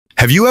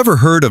Have you ever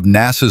heard of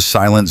NASA's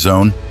Silent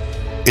Zone?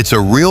 It's a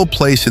real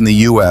place in the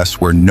US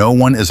where no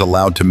one is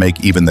allowed to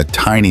make even the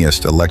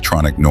tiniest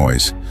electronic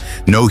noise.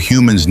 No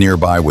humans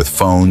nearby with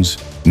phones,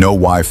 no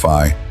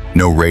Wi-Fi,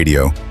 no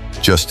radio,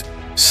 just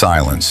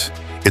silence.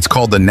 It's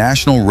called the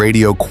National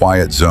Radio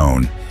Quiet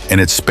Zone,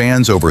 and it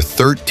spans over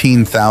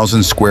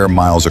 13,000 square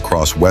miles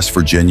across West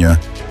Virginia,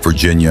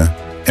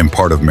 and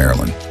part of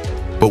Maryland.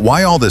 But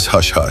why all this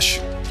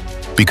hush-hush?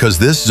 Because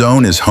this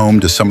zone is home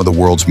to some of the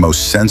world's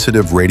most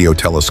sensitive radio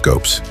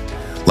telescopes,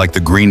 like the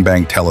Green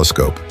Bank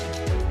telescope.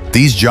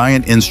 These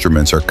giant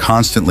instruments are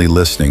constantly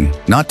listening,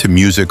 not to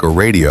music or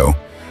radio,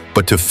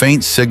 but to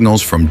faint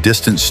signals from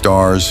distant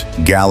stars,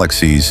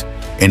 galaxies,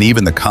 and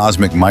even the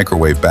cosmic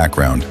microwave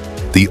background,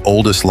 the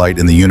oldest light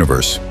in the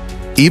universe.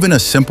 Even a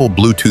simple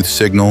Bluetooth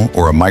signal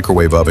or a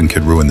microwave oven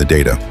could ruin the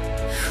data.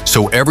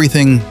 So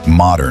everything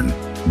modern,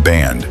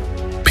 banned.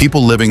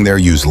 People living there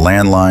use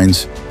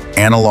landlines,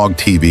 analog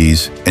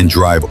TVs, and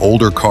drive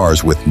older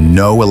cars with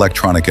no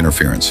electronic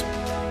interference.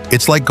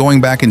 It's like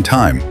going back in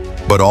time,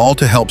 but all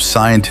to help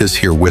scientists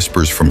hear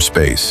whispers from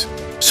space.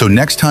 So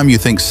next time you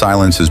think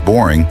silence is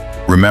boring,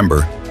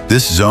 remember,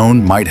 this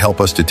zone might help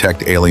us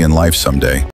detect alien life someday.